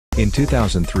In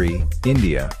 2003,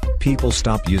 India, people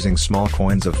stopped using small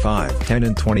coins of 5, 10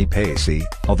 and 20 paise,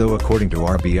 although according to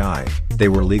RBI, they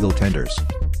were legal tenders.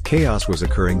 Chaos was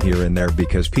occurring here and there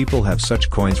because people have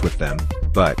such coins with them,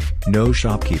 but no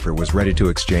shopkeeper was ready to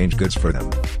exchange goods for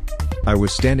them. I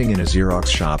was standing in a Xerox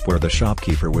shop where the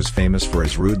shopkeeper was famous for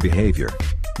his rude behavior.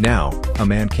 Now, a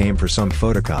man came for some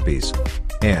photocopies.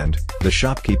 And the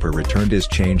shopkeeper returned his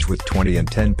change with 20 and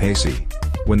 10 paise.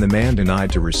 When the man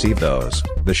denied to receive those,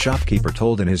 the shopkeeper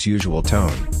told in his usual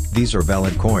tone, "These are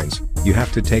valid coins, you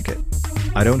have to take it.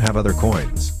 I don't have other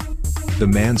coins." The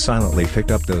man silently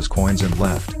picked up those coins and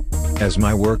left. As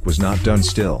my work was not done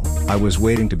still, I was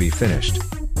waiting to be finished.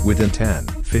 Within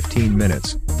 10-15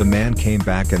 minutes, the man came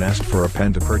back and asked for a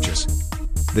pen to purchase.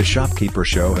 The shopkeeper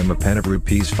showed him a pen of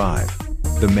 ₹5.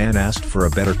 The man asked for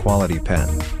a better quality pen.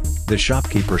 The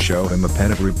shopkeeper showed him a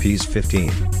pen of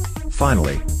 ₹15.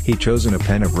 Finally, he chosen a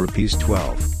pen of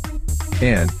 ₹12.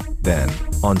 And then,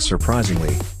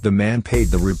 unsurprisingly, the man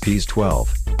paid the ₹12,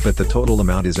 but the total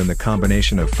amount is in the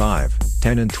combination of 5,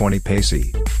 10 and 20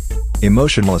 paise.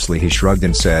 Emotionlessly he shrugged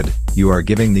and said, "You are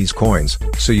giving these coins,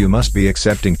 so you must be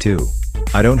accepting too.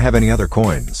 I don't have any other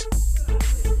coins."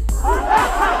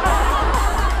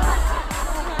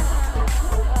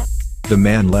 The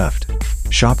man left.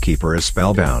 Shopkeeper is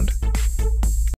spellbound.